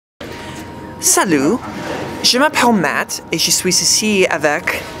Salut, je m'appelle Matt et je suis ici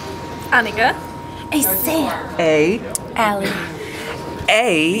avec Annika et Sam et Allie.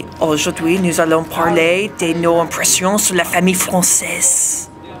 Et aujourd'hui, nous allons parler de nos impressions sur la famille française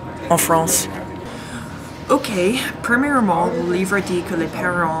en France. Ok, premièrement, le livre dit que les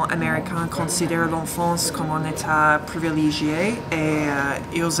parents américains considèrent l'enfance comme un état privilégié et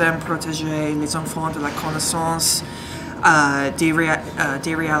ils aiment protéger les enfants de la connaissance des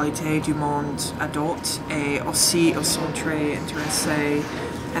réalités du monde adulte et aussi ils sont très intéressés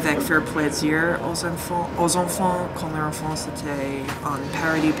avec faire plaisir aux enfants quand leur enfance était un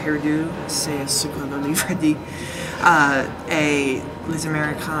paradis perdu, c'est ce que le livre dit. Et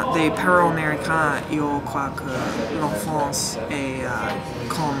les parents américains, ils croient que l'enfance est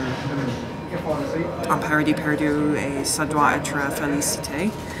comme un paradis perdu et ça doit être félicité.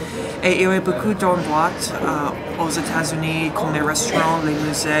 Et il y a beaucoup d'endroits aux États-Unis comme les restaurants, les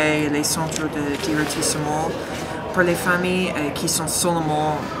musées, les centres de divertissement pour les familles qui sont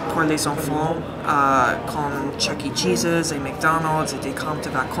seulement pour les enfants, comme Chuck E. Cheese's et McDonald's et des camps de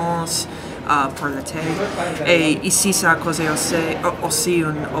vacances pour l'été. Et ici, ça a causé aussi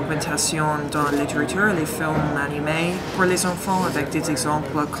une augmentation dans la littérature et les films animés pour les enfants avec des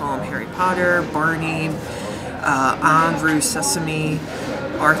exemples comme Harry Potter, Barney, Anne, Rue Sesame,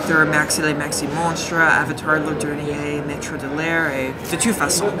 Arthur, Max et les Maxi Monstres, Avatar, le dernier Maître de l'air, et de toute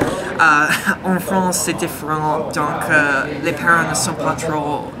façon, en France c'est différent, donc les parents ne sont pas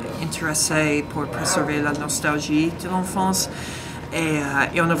trop intéressés pour préserver la nostalgie de l'enfance et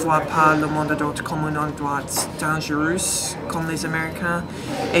ils ne voient pas le monde adulte comme un endroit dangereux comme les Américains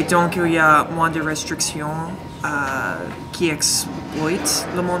et donc il y a moins de restrictions qui exploitent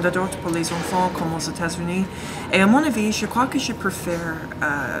le monde adulte pour les enfants comme aux États-Unis. Et à mon avis, je crois que je préfère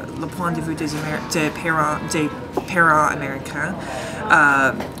le point de vue des parents américains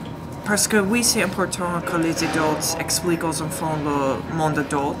parce que oui, c'est important que les adultes expliquent aux enfants le monde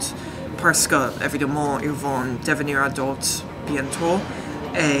adulte parce que, évidemment, ils vont devenir adultes bientôt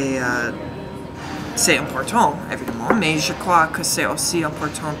et c'est important, évidemment, mais je crois que c'est aussi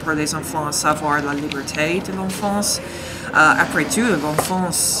important pour les enfants à savoir la liberté de l'enfance. Après tout,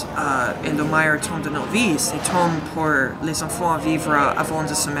 l'enfance est le meilleur temps de nos vies. C'est temps pour les enfants à vivre avant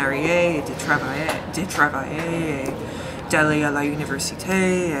de se marier, et de travailler, et d'aller à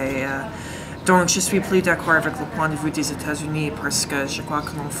l'université. Donc, je suis plus d'accord avec le point de vue des États-Unis parce que je crois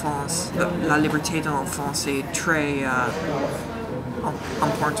que l'enfance, la liberté de l'enfance est très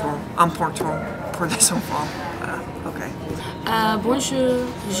important pour les enfants. Bonjour,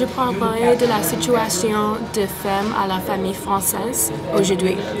 je parlerai de la situation des femmes à la famille française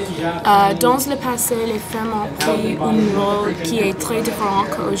aujourd'hui. Dans le passé, les femmes ont pris un rôle qui est très différent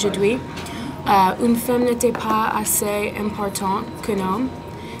qu'aujourd'hui. Une femme n'était pas assez importante qu'un homme.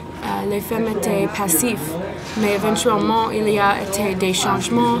 Les femmes étaient passives, mais éventuellement il y a été des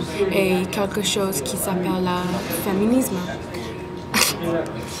changements et quelque chose qui s'appelle le féminisme.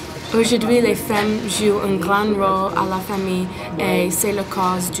 Aujourd'hui, les femmes jouent un grand rôle à la famille et c'est la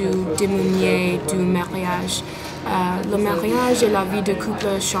cause du diminuer du mariage. Le mariage et la vie de couple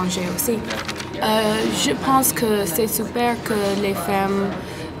ont changé aussi. Je pense que c'est super que les femmes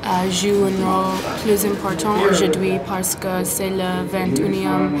jouent un rôle plus important aujourd'hui parce que c'est le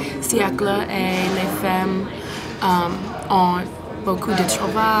 21e siècle et les femmes ont beaucoup de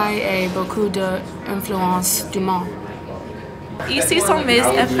travail et beaucoup d'influence du monde. Ici sont mes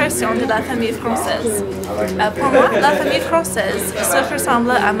impressions de la famille française. Pour moi, la famille française se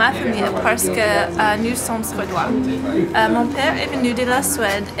ressemble à ma famille parce que nous sommes suédois. Mon père est venu de la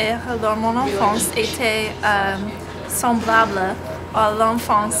Suède et alors mon enfance était semblable à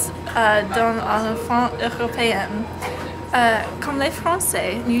l'enfance d'un enfant européen. Comme les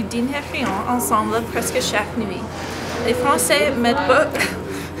Français, nous dînerions ensemble presque chaque nuit. Les Français mettent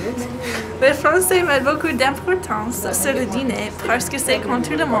beaucoup d'importance sur le dîner parce que c'est quand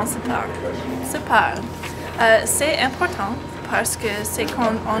tout le monde se parle. C'est important parce que c'est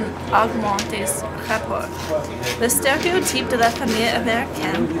quand on augmente des rapports. Le stéréotype de la famille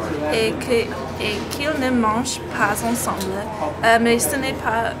américaine est qu'ils ne mangent pas ensemble, mais ce n'est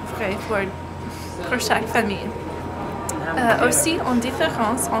pas vrai pour chaque famille. Aussi, une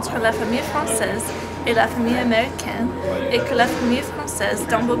différence entre la famille française et la famille américaine est que la famille française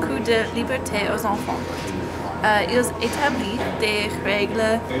donne beaucoup de liberté aux enfants. Ils établissent des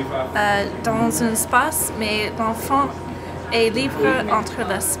règles dans un espace, mais l'enfant est libre entre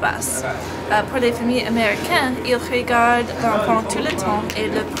l'espace. Pour les familles américaines, ils regardent l'enfant tout le temps et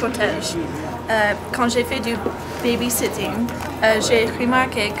le protègent. Quand j'ai fait du babysitting, j'ai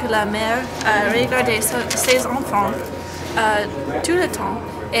remarqué que la mère regardait ses enfants tout le temps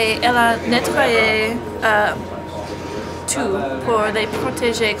et elle a nettoyé tout pour les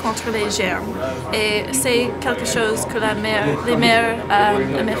protéger contre les germes. Et c'est quelque chose que les mères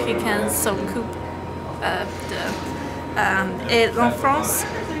américaines s'occupent de. Et l'enfance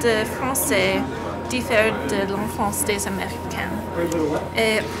des Français diffère de l'enfance des Américains.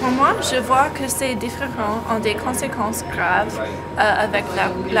 Et pour moi, je vois que ces différences ont des conséquences graves avec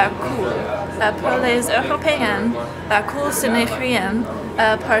la cour. Pour les Européens, la cour ce n'est rien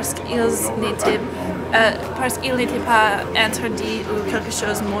parce qu'il n'était pas interdit ou quelque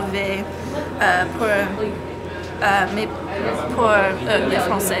chose de mauvais pour les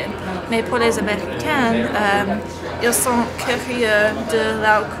Français. Mais pour les Américains, ils sont curieux de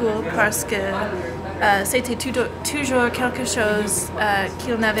la cour parce que c'était toujours quelque chose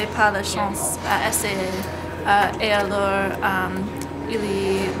qu'ils n'avaient pas la chance à essayer. Et alors,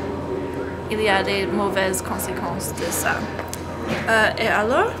 il y a des mauvaises conséquences de ça. Et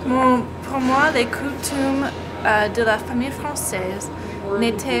alors, pour moi, les coutumes de la famille française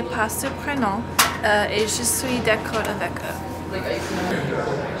n'étaient pas surprenantes et je suis d'accord avec eux.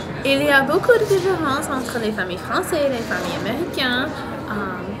 Il y a beaucoup de différences entre les familles françaises et les familles américaines.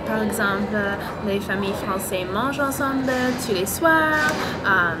 Par exemple, les familles françaises mangent ensemble tous les soirs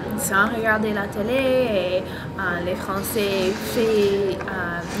sans regarder la télé et les Français font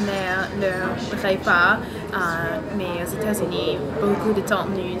leur repas. Mais aux États-Unis, beaucoup de temps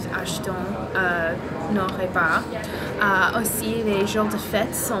nous achetons nos repas. Aussi, les jours de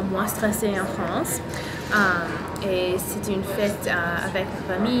fête sont moins stressés en France. Et c'est une fête avec la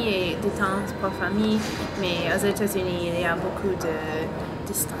famille et du temps pour la famille. Mais aux États-Unis, il y a beaucoup de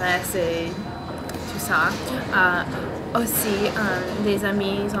stress et tout ça. Aussi, les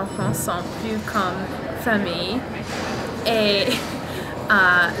amis en France sont plus comme famille. Et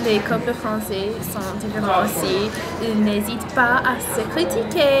les couples français sont différents aussi. Ils n'hésitent pas à se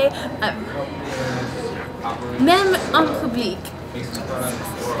critiquer, même en public.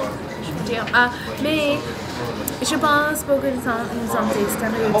 Je veux dire, mais je pense beaucoup de temps nous avons des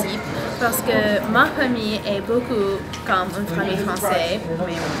stéréotypes parce que ma famille est beaucoup comme une famille française,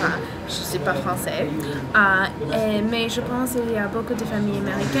 mais je ne suis pas français. Mais je pense qu'il y a beaucoup de familles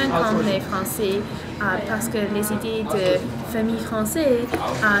américaines comme les Français parce que les idées de famille française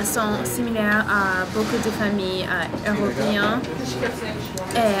sont similaires à beaucoup de familles européennes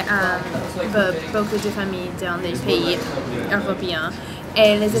et beaucoup de familles dans les pays européens.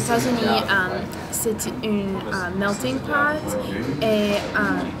 Et les États-Unis, c'est une melting pot et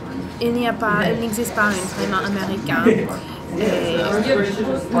il n'existe pas une vraiment américaine.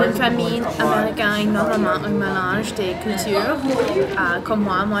 Une famille américaine est normalement un mélange des cultures. Comme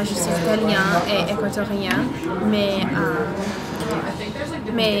moi, je suis italien et équatorien, mais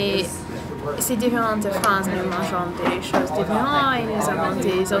c'est différent de France. Nous mangeons des choses différentes et nous avons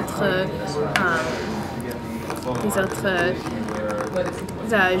des autres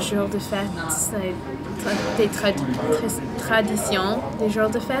jours de fête, des traditions des jours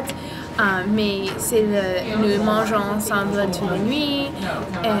de fête, mais nous mangeons ensemble toutes les nuits,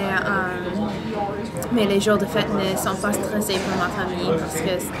 mais les jours de fête ne sont pas stressés pour ma famille parce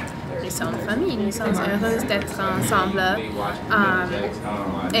que nous sommes famille, nous sommes heureuses d'être ensemble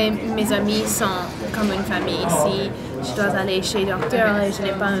et mes amis sont comme une famille. Si je dois aller chez le docteur et je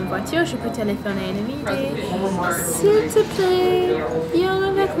n'ai pas une voiture, je peux téléphoner à une amie et s'il te plaît, viens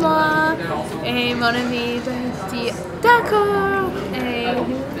avec moi. Et mon ami dit d'accord. Et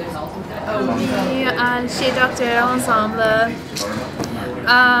on va chez le docteur ensemble.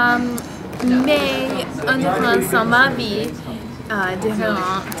 Mais en France, dans ma vie,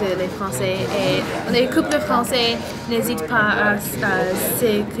 différent des Français et les couples français n'hésitent pas à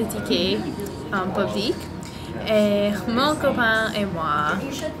se critiquer en public. Et mon copain et moi,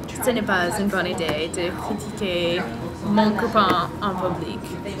 ce n'est pas une bonne idée de critiquer mon copain en public.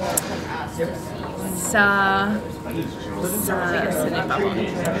 Ça, ce n'est pas bon.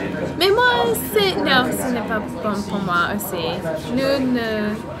 Mais moi, ce n'est pas bon pour moi aussi. Nous ne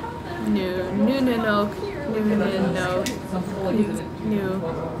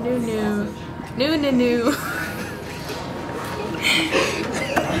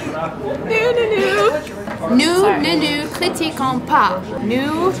critiquons pas.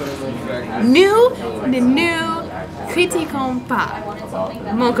 Nous ne critiquons pas.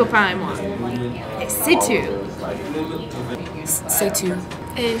 Mon copain et moi. Et c'est tout. C'est tout.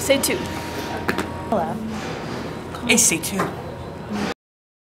 Et c'est tout. Et c'est tout.